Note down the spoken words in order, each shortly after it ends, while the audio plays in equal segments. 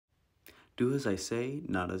Do as I say,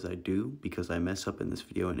 not as I do, because I mess up in this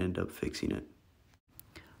video and end up fixing it.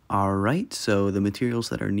 Alright, so the materials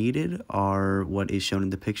that are needed are what is shown in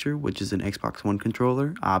the picture, which is an Xbox One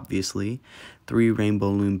controller, obviously, 3 rainbow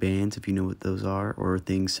loom bands, if you know what those are, or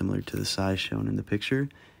things similar to the size shown in the picture,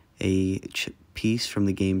 a piece from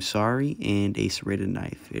the game Sorry, and a serrated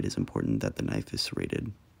knife. It is important that the knife is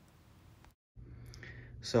serrated.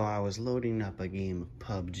 So I was loading up a game of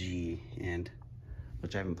PUBG,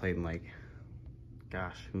 which I haven't played in like,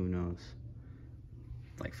 gosh, who knows,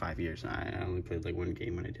 like 5 years. I only played like one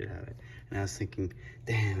game when I did have it. And I was thinking,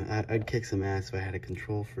 damn, I'd kick some ass if I had a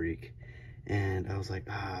Control Freak. And I was like,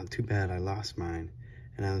 too bad I lost mine.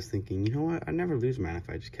 And I was thinking, you know what, I'd never lose mine if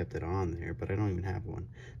I just kept it on there, but I don't even have one.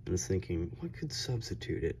 And I was thinking, what could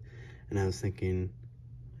substitute it? And I was thinking,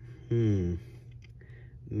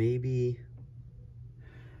 maybe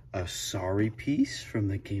a Sorry piece from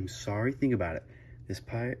the game Sorry. Think about it. This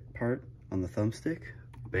part on the thumbstick,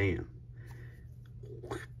 bam.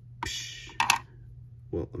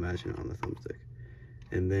 Well, imagine it on the thumbstick.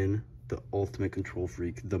 And then the ultimate Control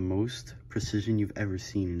Freak, the most precision you've ever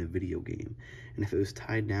seen in a video game. And if it was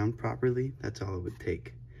tied down properly, that's all it would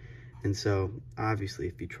take. And so, obviously,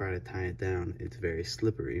 if you try to tie it down, it's very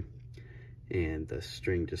slippery, and the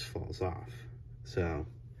string just falls off. So,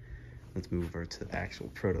 let's move over to the actual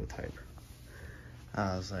prototype.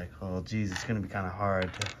 I was like, oh geez, it's gonna be kind of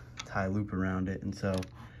hard to tie a loop around it, and so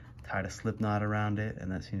tied a slip knot around it, and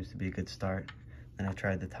that seems to be a good start. Then I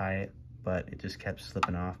tried to tie it, but it just kept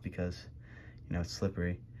slipping off because, you know, it's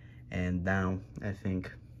slippery. And now I think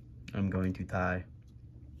I'm going to tie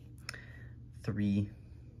 3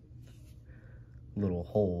 little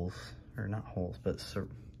holes, or not holes, but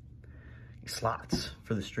slots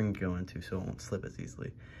for the string to go into so it won't slip as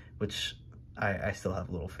easily, which I still have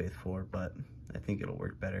a little faith for, but I think it'll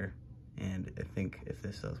work better. And I think if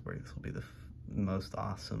this does work, this will be the most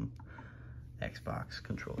awesome Xbox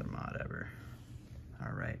controller mod ever.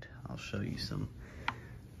 All right, I'll show you some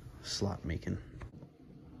slot making.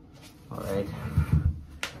 All right,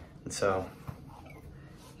 and so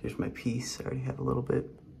here's my piece. I already have a little bit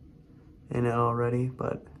in it already,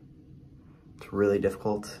 but it's really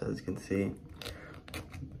difficult, as you can see.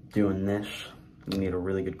 Doing this, you need a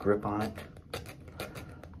really good grip on it.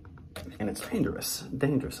 And it's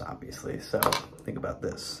dangerous obviously. So think about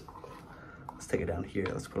this. Let's take it down here.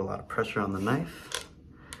 Let's put a lot of pressure on the knife.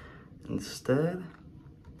 Instead,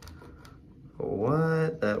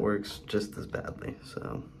 what? That works just as badly,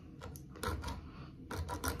 so.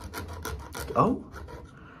 Oh,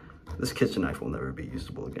 this kitchen knife will never be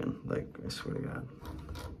usable again. Like, I swear to God.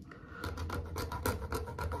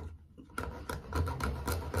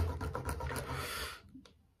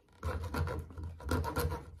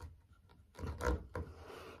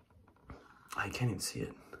 I can't even see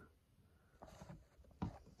it.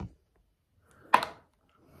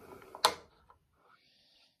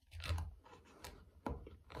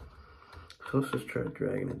 So let's just try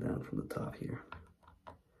dragging it down from the top here.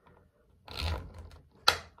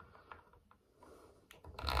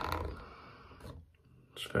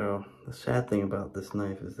 So the sad thing about this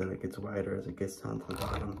knife is that it gets wider as it gets down to the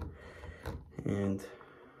bottom. And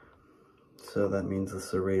so that means the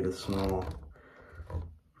serrate is small.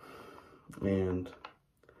 And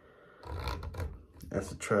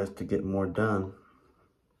as it tries to get more done,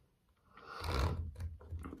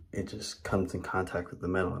 it just comes in contact with the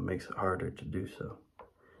metal and makes it harder to do so.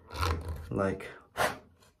 Like,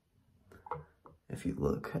 if you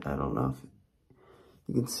look, I don't know if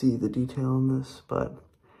you can see the detail in this, but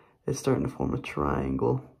it's starting to form a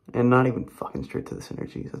triangle. And not even fucking straight to the center,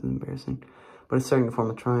 geez, that's embarrassing. But it's starting to form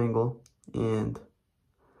a triangle, and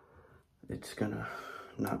it's gonna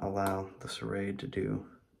not allow the serrate to do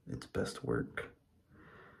its best work.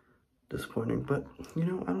 Disappointing, but you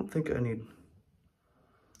know, I don't think I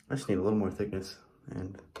just need a little more thickness,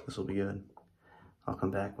 and this will be good. I'll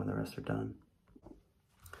come back when the rest are done.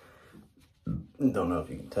 Don't know if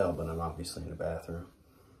you can tell, but I'm obviously in the bathroom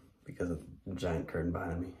because of the giant curtain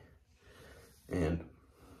behind me. And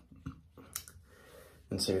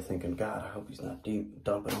so you're thinking, God, I hope he's not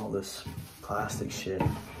dumping all this plastic shit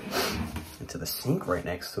into the sink right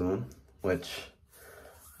next to him, which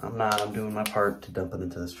I'm not. I'm doing my part to dump it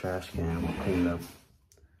into this trash can. We'll clean up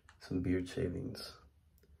some beard shavings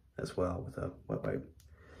as well with a wet wipe.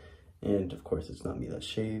 And of course, it's not me that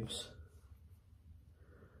shaves.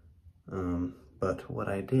 But what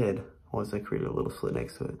I did was I created a little slit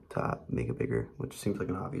next to it to make it bigger, which seems like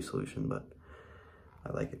an obvious solution, but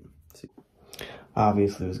I like it. See?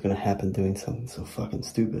 Obviously, it was gonna happen doing something so fucking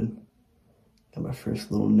stupid. Got my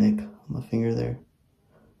first little nick on my finger there.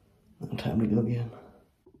 Now time to go again.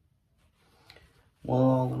 Well,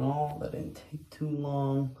 all in all, that didn't take too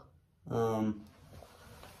long.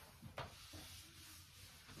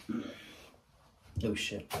 Oh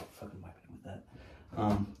shit, fucking wiping it with that.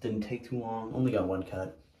 Didn't take too long, only got one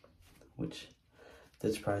cut, which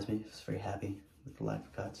did surprise me. I was very happy with the lack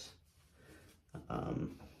of cuts.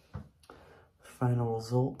 Final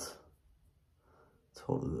result,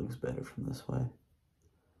 totally looks better from this way.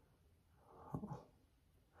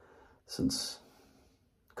 Since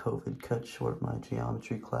COVID cut short my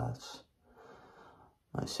geometry class,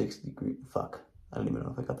 my 60-degree, fuck, I don't even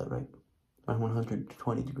know if I got that right. My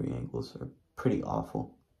 120-degree angles are pretty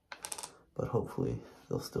awful, but hopefully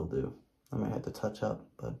they'll still do. I might have to touch up,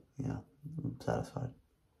 but yeah, I'm satisfied.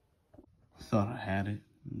 Thought I had it,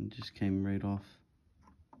 and it just came right off.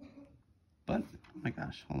 But, oh my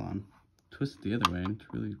gosh, hold on. Twist it the other way, and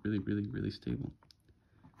it's really, really, really, really stable.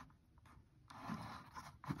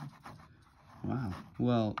 Wow.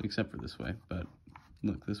 Well, except for this way, but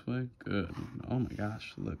look this way. Good. Oh my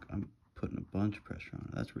gosh, look, I'm putting a bunch of pressure on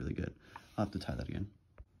it. That's really good. I'll have to tie that again.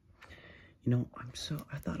 You know,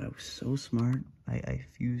 I thought I was so smart. I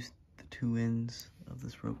fused the two ends of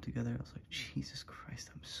this rope together. I was like, Jesus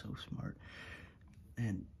Christ, I'm so smart.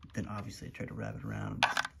 And then obviously I tried to wrap it around and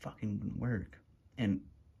it fucking didn't work. And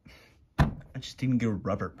I just didn't get a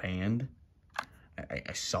rubber band.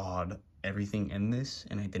 I sawed everything in this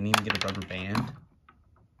and I didn't even get a rubber band.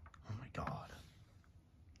 Oh my God.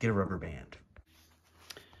 Get a rubber band.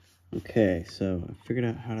 Okay, so I figured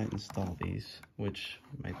out how to install these, which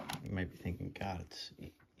you might be thinking, God, it's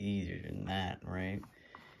easier than that, right?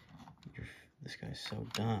 This guy's so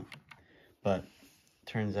dumb. But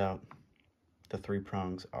turns out the 3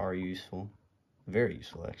 prongs are useful. Very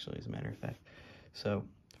useful, actually, as a matter of fact. So,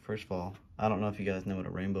 first of all, I don't know if you guys know what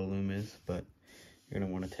a rainbow loom is, but you're going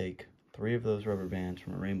to want to take 3 of those rubber bands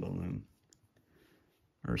from a rainbow loom,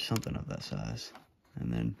 or something of that size,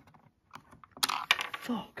 and then,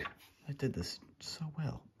 fuck, I did this so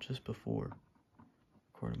well just before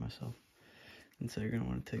recording myself. And so you're going to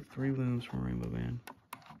want to take 3 looms from a rainbow band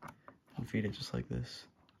and feed it just like this.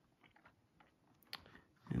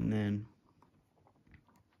 And then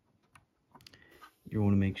you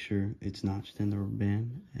want to make sure it's notched in the rubber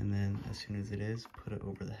band, and then as soon as it is, put it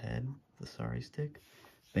over the head of the sari stick.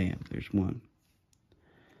 Bam, there's one.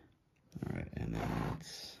 Alright, and then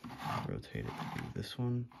let's rotate it to do this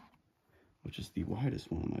one, which is the widest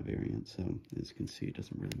one on my variant. So as you can see, it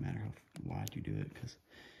doesn't really matter how wide you do it, because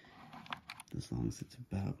as long as it's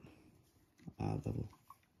about eye level,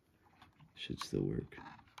 it should still work.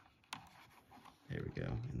 There we go.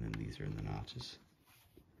 And then these are in the notches.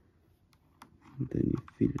 And then you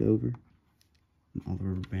feed it over, and all the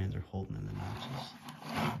rubber bands are holding in the notches.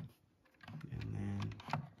 And then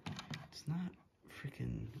it's not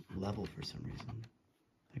freaking level for some reason.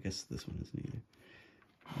 I guess this one isn't either.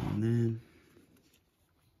 And then,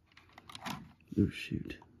 oh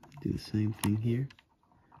shoot, do the same thing here.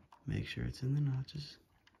 Make sure it's in the notches.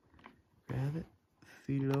 Grab it,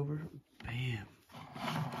 feed it over, bam.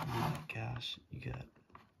 Oh my gosh, you got,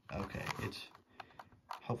 okay, it's,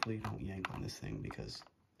 hopefully you don't yank on this thing because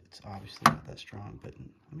it's obviously not that strong, but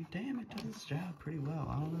I mean, damn, it does its job pretty well,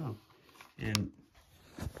 I don't know. And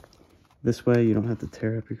this way you don't have to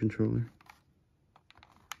tear up your controller.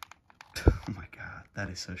 Oh my God, that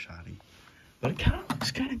is so shoddy. But it kind of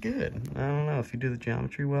looks kind of good. I don't know, if you do the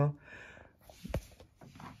geometry well.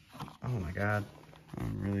 Oh my God,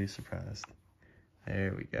 I'm really surprised.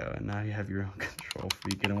 There we go, and now you have your own control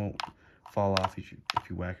freak, and it won't fall off if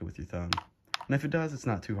you whack it with your thumb. And if it does, it's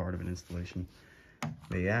not too hard of an installation.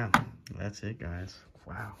 But yeah, that's it, guys.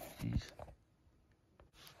 Wow, jeez.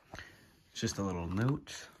 Just a little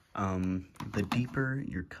note. The deeper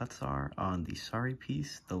your cuts are on the sari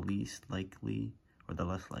piece, the least likely, or the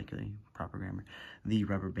less likely, proper grammar, the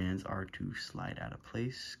rubber bands are to slide out of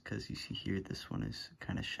place, because you see here, this one is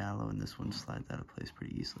kind of shallow, and this one slides out of place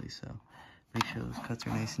pretty easily, so make sure those cuts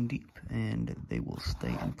are nice and deep, and they will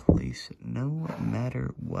stay in place no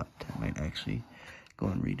matter what. I might actually go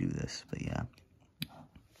and redo this, but yeah.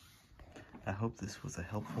 I hope this was a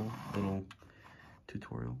helpful little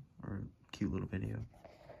tutorial, or cute little video,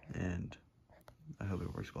 and I hope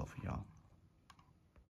it works well for y'all.